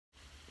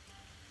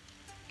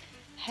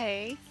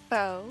Hey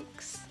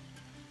folks,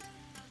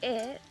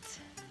 it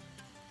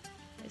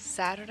is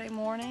Saturday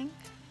morning.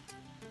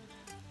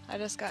 I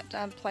just got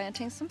done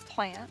planting some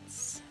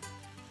plants.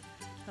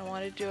 I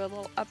wanted to do a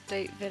little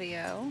update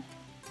video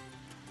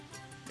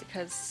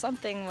because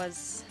something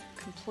was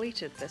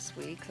completed this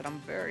week that I'm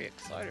very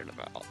excited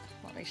about.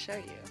 Let me show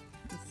you.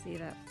 You see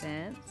that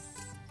fence?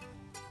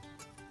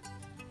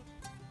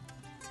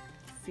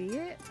 See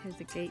it? There's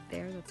a gate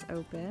there that's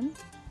open.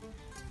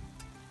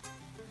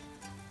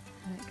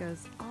 And it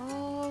goes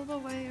all the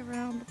way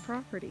around the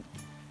property.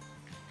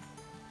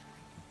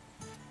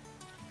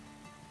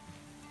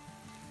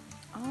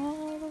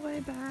 All the way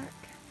back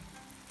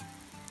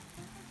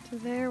to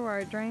there where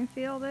our drain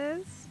field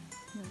is,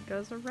 and it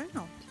goes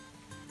around.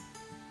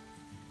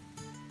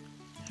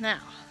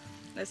 Now,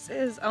 this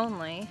is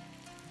only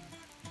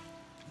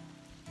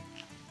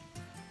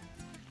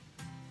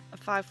a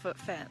 5-foot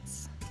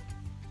fence,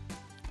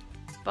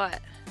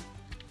 but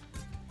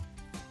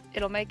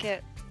it'll make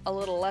it a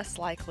little less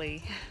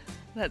likely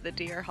that the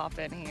deer hop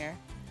in here.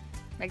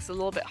 Makes it a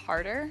little bit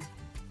harder,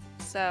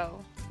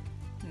 so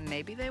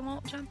maybe they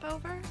won't jump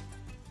over.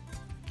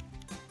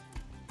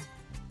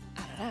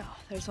 I don't know.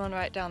 There's one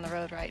right down the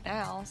road right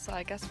now, so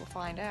I guess we'll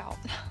find out.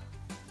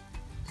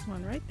 There's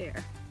one right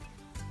there.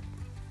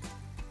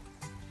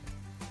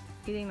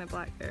 Eating the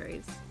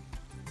blackberries.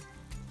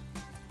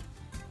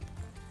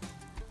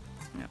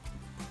 No.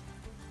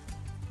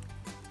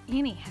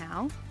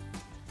 Anyhow,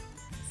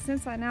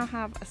 since I now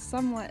have a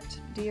somewhat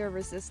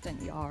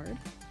deer-resistant yard,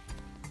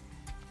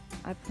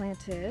 I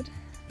planted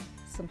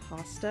some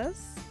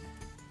hostas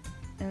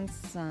and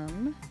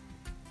some,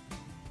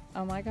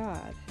 oh my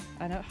god,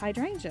 I know,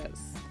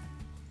 hydrangeas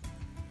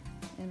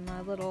in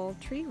my little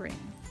tree ring.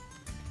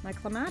 My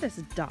clematis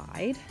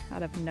died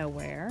out of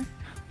nowhere.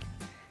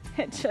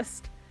 It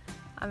just,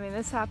 I mean,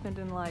 this happened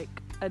in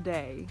like a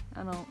day.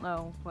 I don't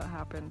know what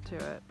happened to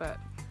it, but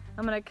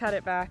I'm gonna cut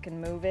it back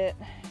and move it,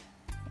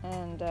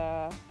 and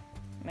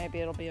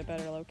maybe it'll be a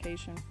better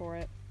location for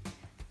it.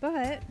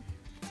 But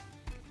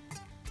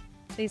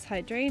these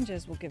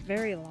hydrangeas will get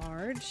very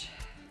large.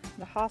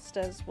 The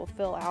hostas will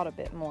fill out a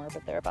bit more,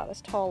 but they're about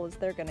as tall as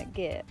they're gonna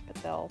get, but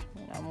they'll,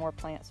 more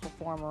plants will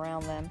form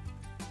around them.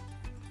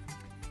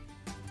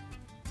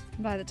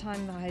 By the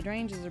time the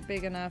hydrangeas are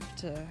big enough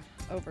to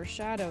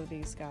overshadow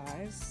these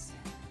guys,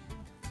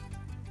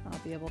 I'll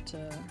be able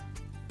to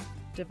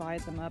divide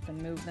them up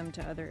and move them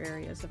to other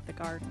areas of the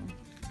garden.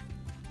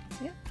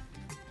 Yeah.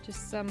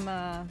 Just some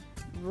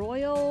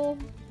royal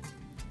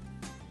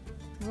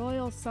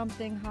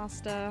something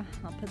hosta.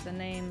 I'll put the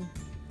name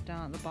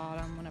down at the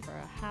bottom whenever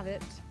I have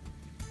it.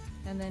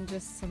 And then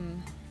just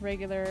some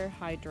regular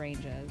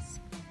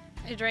hydrangeas.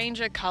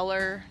 Hydrangea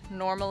color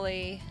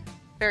normally,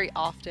 very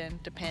often,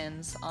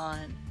 depends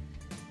on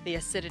the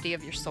acidity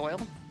of your soil.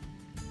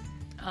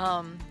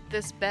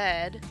 This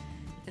bed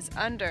is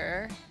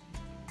under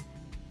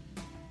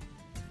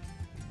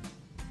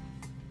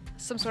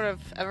some sort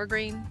of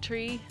evergreen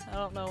tree. I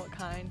don't know what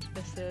kind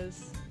this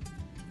is.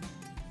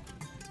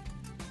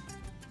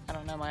 I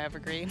don't know my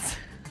evergreens.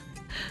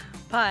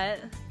 But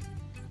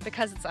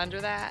because it's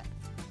under that,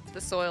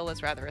 the soil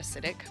is rather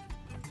acidic.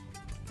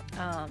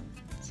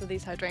 So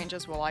these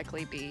hydrangeas will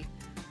likely be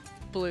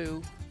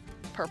blue,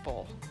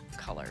 purple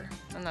color.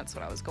 And that's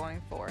what I was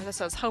going for. That's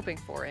what I was hoping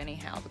for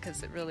anyhow,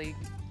 because it really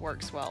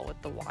works well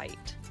with the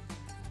white.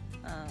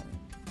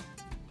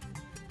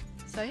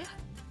 So yeah.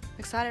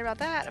 Excited about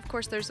that. Of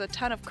course, there's a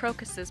ton of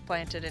crocuses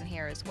planted in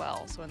here as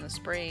well, so in the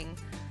spring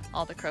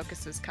all the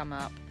crocuses come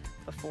up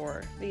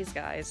before these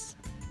guys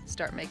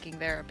start making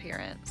their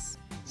appearance,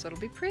 so it'll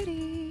be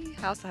pretty.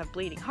 I also have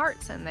bleeding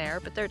hearts in there,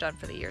 but they're done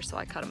for the year, so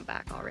I cut them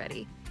back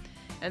already,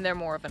 and they're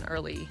more of an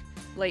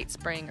late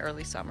spring,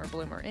 early summer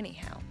bloomer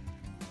anyhow.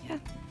 Yeah,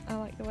 I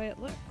like the way it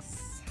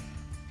looks.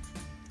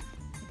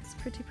 I think it's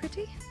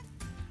pretty.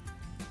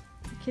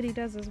 The kitty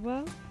does as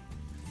well.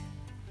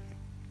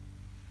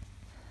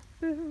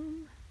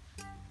 Boom.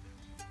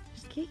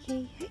 There's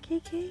Kiki. Hey,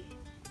 Kiki.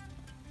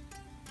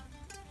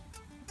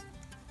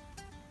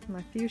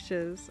 My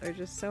fuchsias are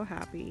just so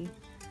happy.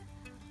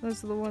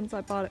 Those are the ones I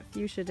bought at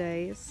Fuchsia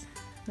Days.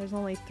 There's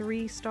only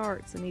 3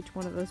 starts in each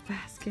one of those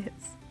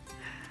baskets.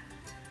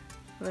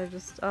 They're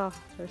just, oh,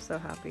 they're so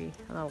happy.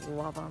 And I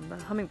love them.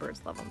 The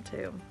hummingbirds love them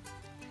too.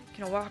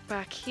 Gonna walk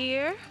back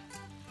here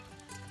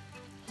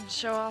and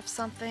show off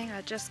something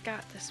I just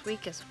got this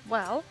week as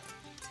well.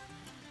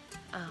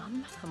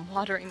 I'm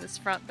watering this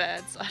front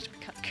bed, so I have to be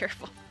kind of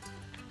careful.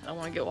 I don't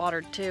want to get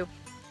watered too.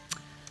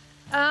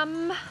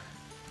 I've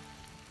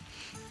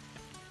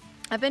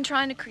been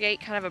trying to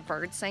create kind of a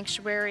bird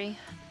sanctuary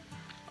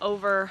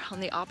over on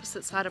the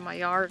opposite side of my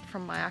yard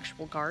from my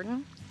actual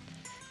garden,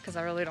 because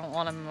I really don't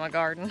want them in my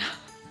garden.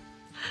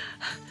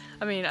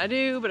 I mean, I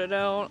do, but I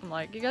don't. I'm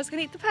like, you guys can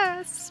eat the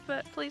pests,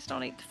 but please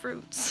don't eat the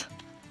fruits.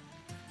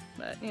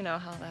 But you know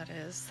how that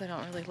is. They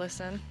don't really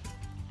listen.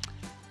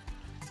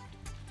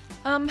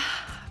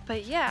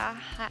 But yeah,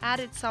 I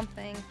added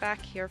something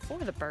back here for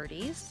the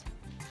birdies.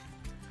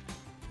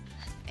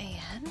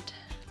 And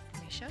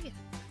let me show you.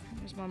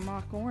 There's my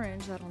mock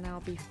orange that'll now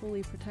be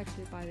fully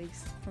protected by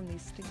from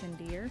these stinking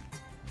deer.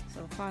 So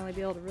it'll finally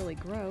be able to really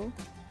grow.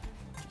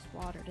 Just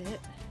watered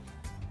it.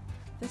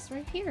 This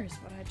right here is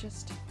what I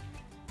just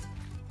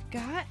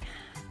got.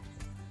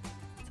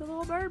 It's a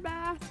little bird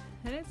bath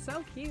and it's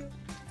so cute.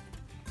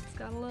 It's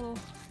got a little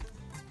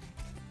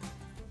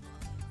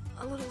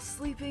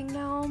sleeping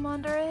gnome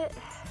under it.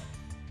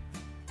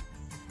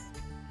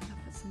 I'll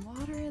put some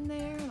water in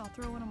there and I'll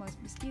throw one of my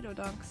mosquito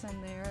dunks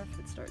in there if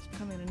it starts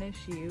becoming an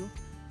issue.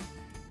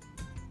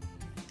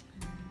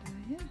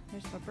 And yeah,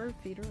 there's my bird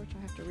feeder, which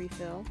I have to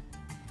refill.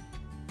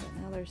 But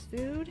now there's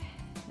food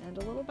and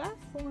a little bath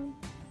for him.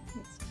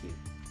 It's cute.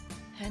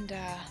 And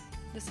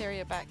this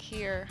area back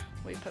here,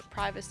 we put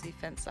privacy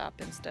fence up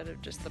instead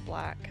of just the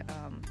black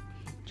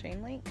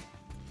chain link.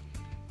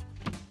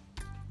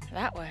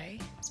 That way,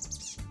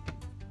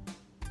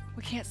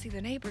 we can't see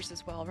the neighbors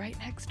as well right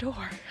next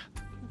door.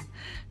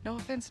 No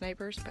offense,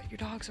 neighbors, but your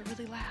dogs are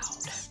really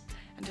loud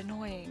and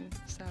annoying,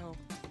 so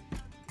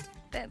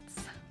fence.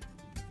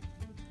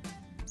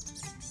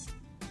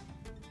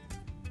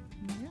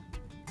 Yeah.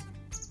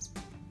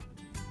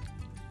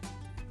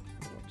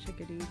 A little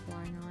chickadee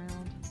flying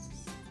around.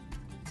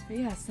 But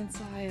yeah, since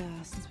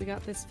we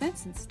got this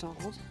fence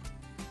installed,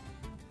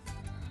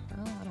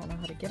 well, I don't know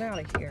how to get out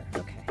of here.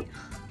 Okay.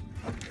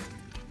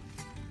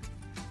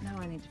 Now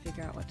I need to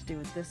figure out what to do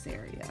with this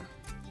area,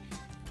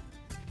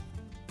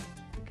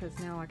 because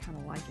now I kind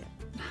of like it.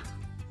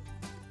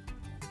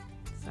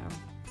 So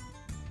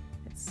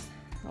it's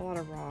a lot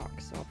of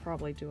rocks, so I'll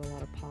probably do a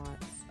lot of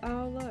pots.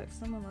 Oh look,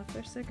 someone left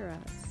their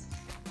cigarettes.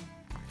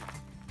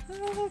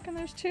 Oh look, and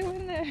there's 2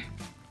 in there.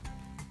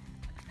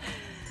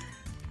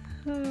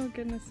 Oh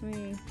goodness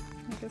me.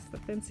 I guess the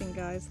fencing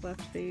guys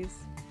left these.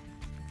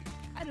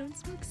 I don't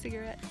smoke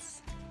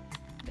cigarettes.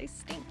 They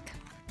stink.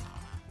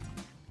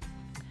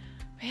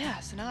 But yeah,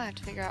 so now I have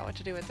to figure out what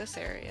to do with this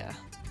area.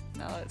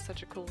 Now that it's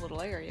such a cool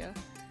little area.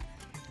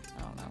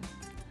 I don't know.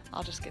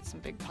 I'll just get some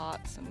big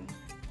pots and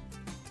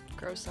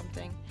grow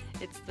something.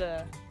 It's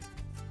the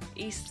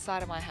east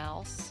side of my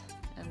house,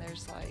 and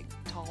there's like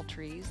tall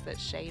trees that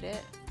shade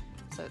it.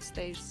 So it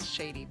stays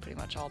shady pretty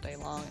much all day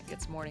long. It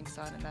gets morning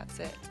sun and that's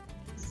it.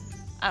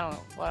 I don't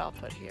know what I'll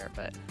put here,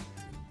 but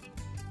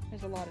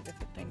there's a lot of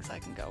different things I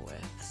can go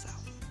with, so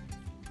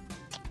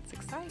it's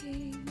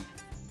exciting.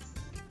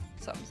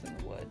 Something's in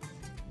the woods.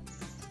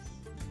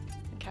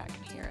 The cat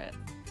can hear it.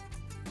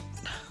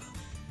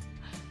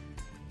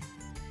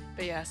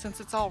 But yeah, since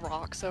it's all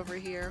rocks over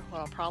here, what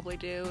I'll probably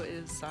do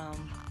is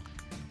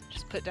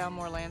just put down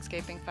more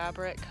landscaping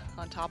fabric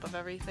on top of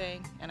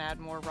everything and add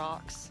more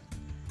rocks.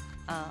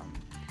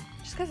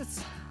 Just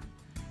because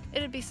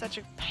it'd be such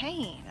a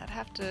pain. I'd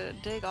have to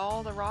dig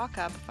all the rock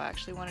up if I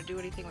actually want to do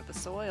anything with the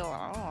soil.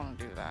 I don't want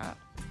to do that.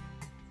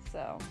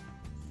 So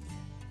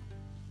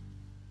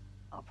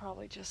I'll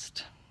probably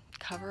just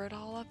cover it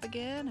all up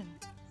again and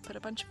put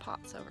a bunch of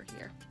pots over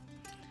here.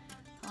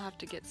 I'll have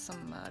to get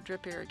some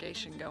drip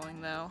irrigation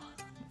going though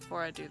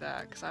before I do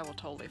that, because I will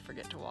totally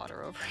forget to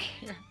water over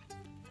here.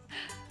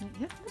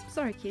 Yep,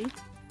 sorry kitty.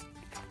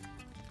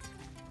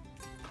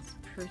 It's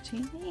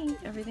pretty neat.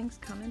 Everything's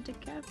coming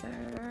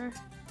together.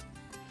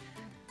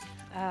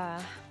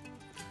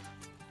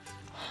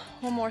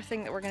 One more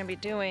thing that we're going to be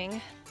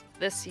doing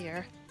this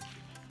year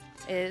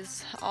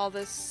is all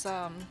this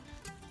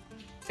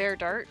bare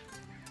dirt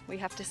we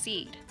have to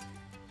seed.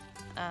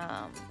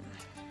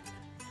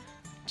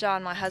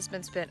 John, my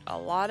husband, spent a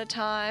lot of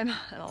time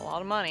and a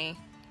lot of money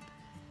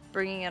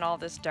bringing in all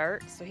this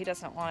dirt, so he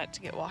doesn't want it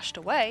to get washed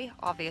away,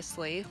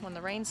 obviously, when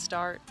the rains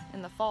start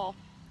in the fall.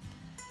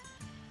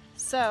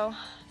 So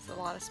it's a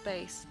lot of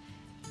space.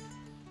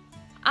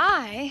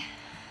 I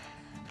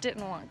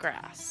didn't want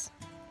grass.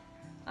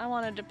 I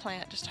wanted to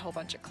plant just a whole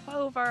bunch of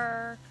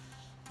clover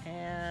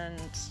and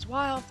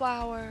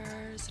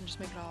wildflowers and just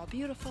make it all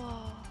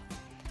beautiful.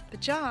 But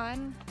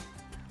John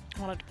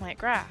wanted to plant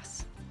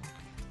grass.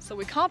 So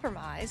we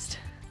compromised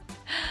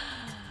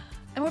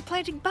and we're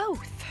planting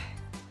both.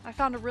 I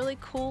found a really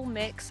cool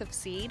mix of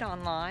seed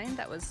online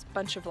that was a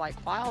bunch of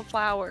like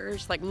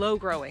wildflowers, like low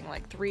growing,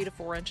 like 3 to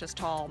 4 inches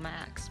tall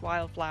max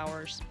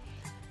wildflowers,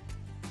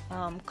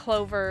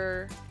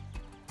 clover,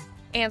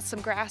 and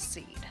some grass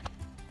seed.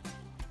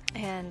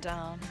 And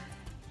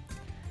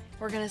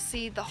we're gonna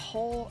seed the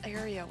whole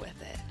area with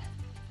it.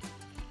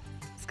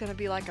 It's gonna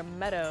be like a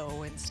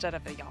meadow instead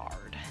of a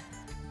yard.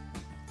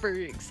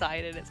 Very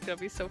excited. It's gonna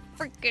be so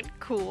freaking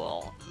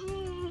cool.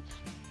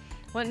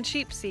 Wasn't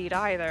cheap seed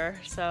either,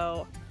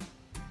 so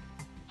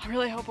I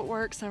really hope it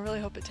works and I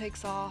really hope it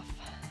takes off.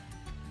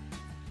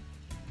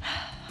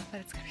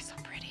 But it's gonna be so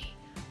pretty.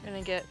 We're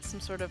gonna get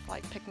some sort of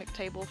like picnic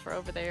table for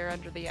over there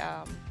under the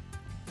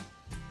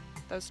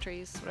those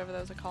trees, whatever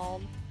those are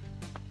called.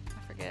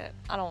 I forget.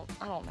 I don't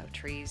know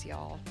trees,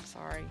 y'all.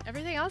 Sorry.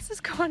 Everything else is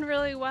going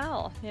really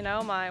well. You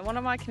know, one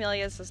of my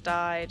camellias has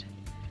died.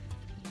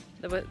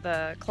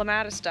 The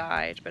clematis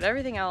died, but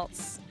everything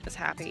else is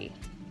happy.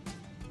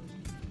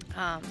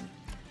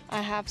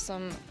 I have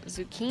some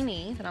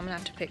zucchini that I'm gonna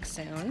have to pick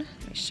soon.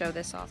 Let me show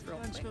this off real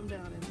quick. Bunch of them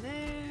down in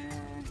there.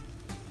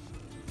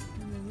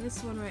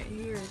 This one right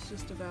here is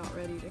just about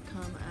ready to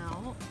come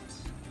out.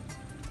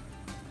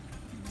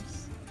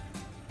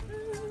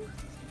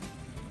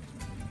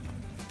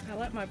 I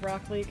let my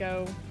broccoli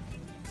go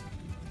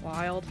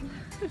wild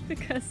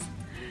because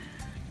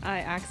I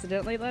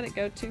accidentally let it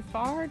go too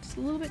far, just a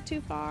little bit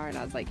too far, and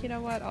I was like, you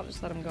know what, I'll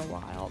just let them go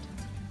wild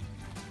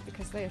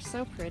because they are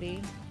so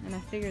pretty, and I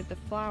figured the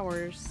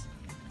flowers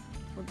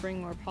would bring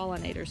more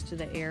pollinators to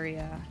the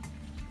area.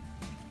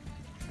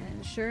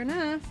 And sure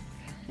enough,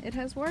 it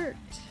has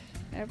worked.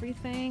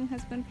 Everything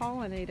has been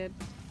pollinated.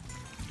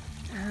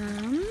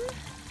 You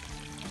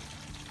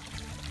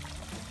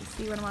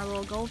see one of my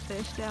little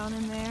goldfish down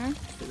in there.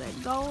 See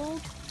that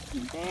gold?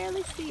 You can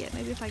barely see it.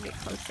 Maybe if I get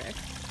closer.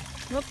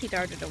 Whoop, he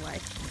darted away.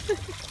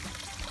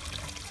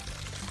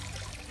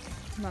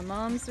 My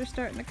moms are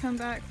starting to come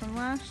back from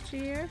last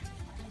year.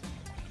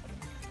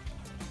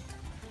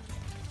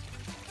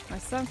 My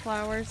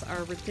sunflowers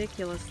are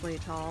ridiculously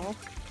tall.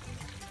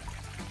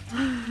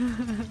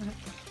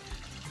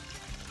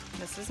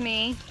 This is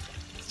me,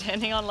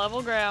 standing on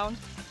level ground.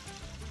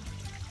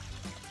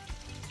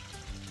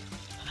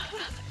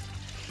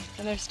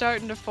 And they're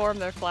starting to form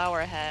their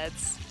flower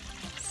heads.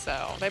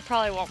 So they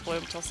probably won't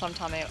bloom till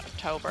sometime in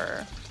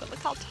October. But look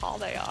how tall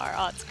they are.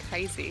 Oh, it's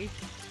crazy.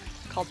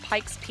 They're called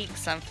Pikes Peak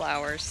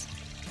sunflowers.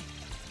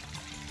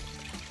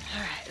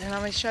 Alright, then I'm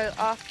going to show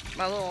off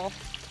my little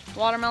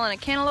watermelon and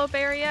cantaloupe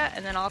area,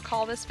 and then I'll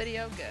call this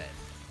video good.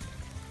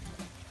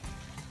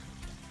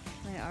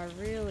 They are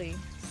really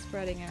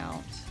spreading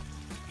out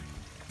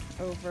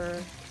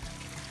over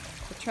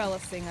the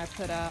trellising I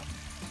put up.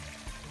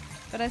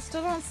 But I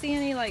still don't see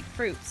any like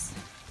fruits.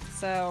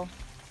 So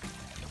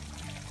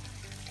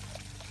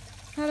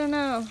I don't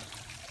know.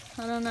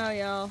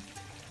 Y'all.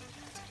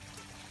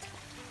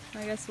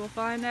 I guess we'll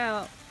find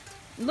out.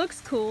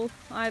 Looks cool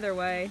either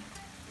way.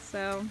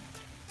 So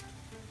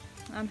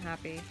I'm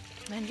happy.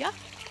 And yeah,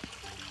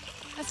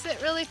 that's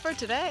it really for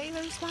today.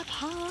 There's my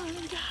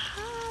pond.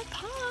 Hi,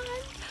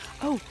 pond.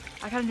 Oh,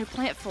 I got a new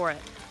plant for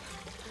it.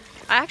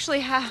 I actually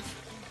have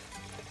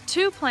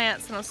 2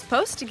 plants that I'm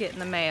supposed to get in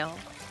the mail,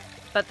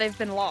 but they've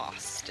been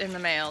lost in the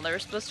mail. They were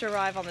supposed to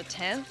arrive on the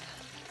 10th,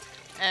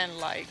 and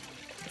like,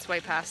 it's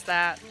way past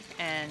that,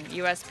 and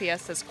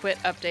USPS has quit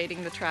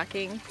updating the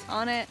tracking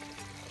on it.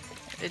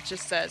 It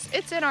just says,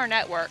 it's in our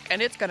network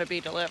and it's gonna be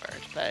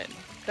delivered, but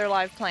they're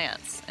live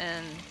plants,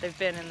 and they've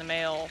been in the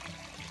mail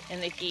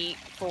in the heat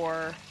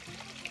for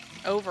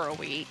over a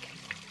week.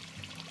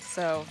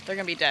 So they're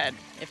gonna be dead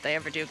if they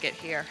ever do get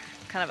here.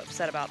 I'm kind of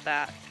upset about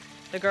that.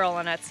 The girl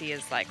on Etsy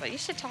is like, well, you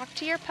should talk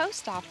to your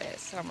post office.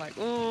 So I'm like,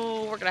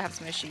 ooh, we're gonna have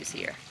some issues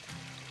here.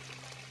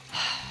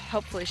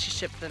 Hopefully she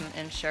shipped them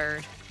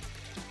insured.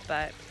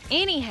 But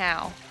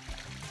anyhow,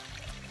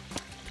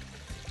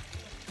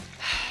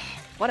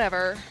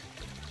 whatever.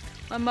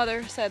 My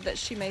mother said that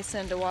she may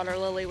send a water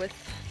lily with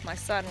my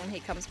son when he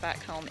comes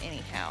back home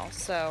anyhow.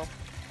 So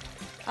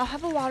I'll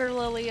have a water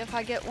lily if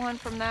I get one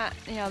from that,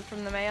 you know,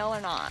 from the mail or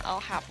not.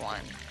 I'll have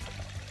one.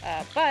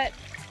 But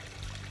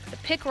the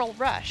pickerel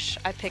rush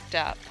I picked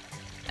up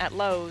at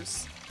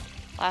Lowe's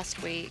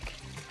last week.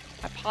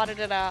 I potted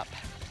it up,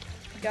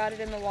 got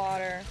it in the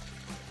water,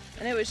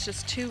 and it was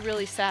just 2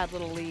 really sad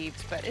little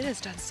leaves, but it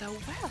has done so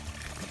well.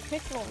 The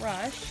pickerel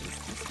rush is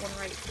this one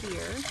right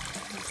here,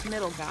 this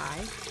middle guy.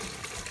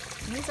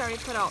 And he's already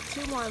put out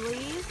 2 more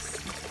leaves,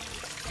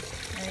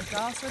 and it's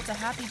all sorts of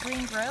happy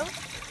green growth.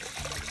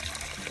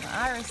 The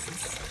iris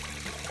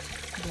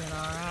is doing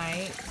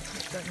alright,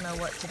 just doesn't know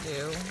what to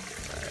do,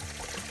 but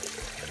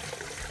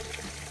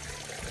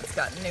it's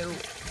got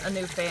a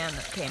new fan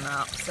that came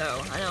out,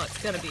 so I know it's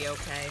gonna be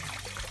okay.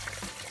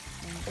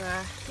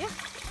 And yeah,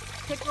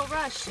 pickerel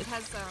rush.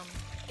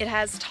 It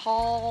has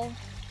tall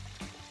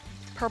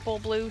purple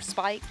blue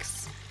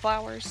spikes,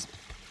 flowers.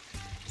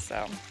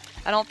 So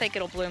I don't think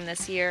it'll bloom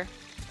this year,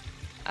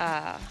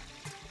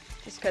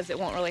 just because it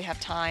won't really have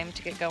time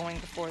to get going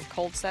before the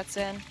cold sets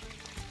in.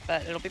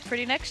 But it'll be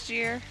pretty next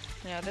year.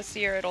 You know, this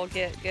year it'll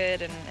get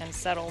good and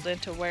settled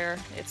into where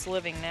it's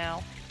living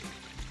now.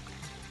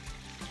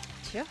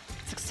 Yeah,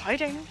 it's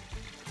exciting.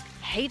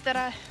 I hate that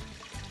I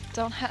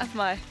don't have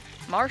my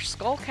marsh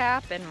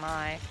skullcap and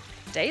my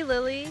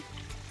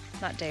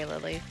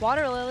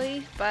water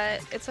lily,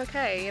 but it's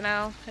okay, you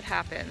know, it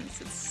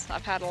happens.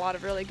 I've had a lot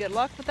of really good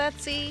luck with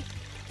Etsy,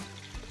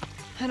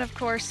 and of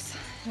course,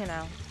 you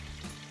know,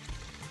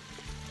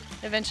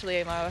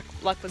 eventually my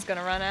luck was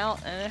gonna run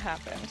out, and it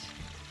happened.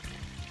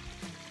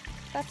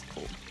 That's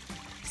cool.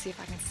 Let's see if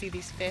I can see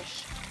these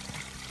fish.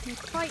 They're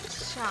quite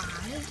shy.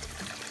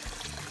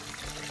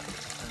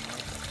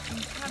 You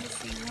can kind of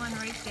see one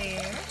right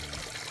there.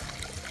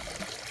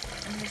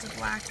 And there's a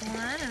black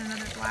one and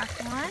another black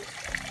one.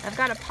 I've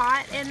got a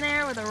pot in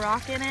there with a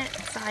rock in it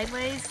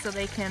sideways so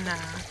they can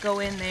go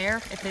in there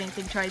if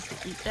anything tries to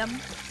eat them.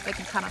 They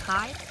can kind of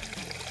hide.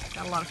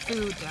 Got a lot of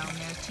food down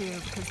there too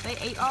because they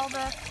ate all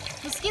the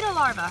mosquito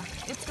larvae.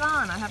 It's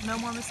gone. I have no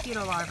more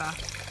mosquito larvae.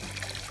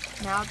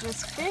 Now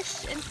just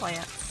fish and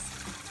plants.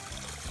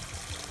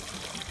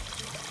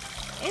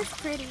 It's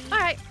pretty.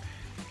 Alright,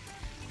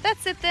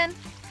 that's it then.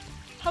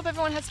 Hope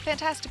everyone has a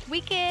fantastic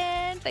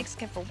weekend. Thanks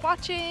again for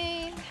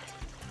watching.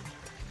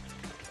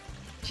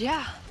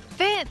 Yeah,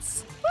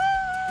 fence!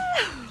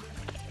 Woo!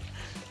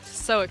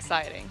 So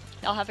exciting.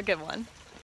 Y'all have a good one.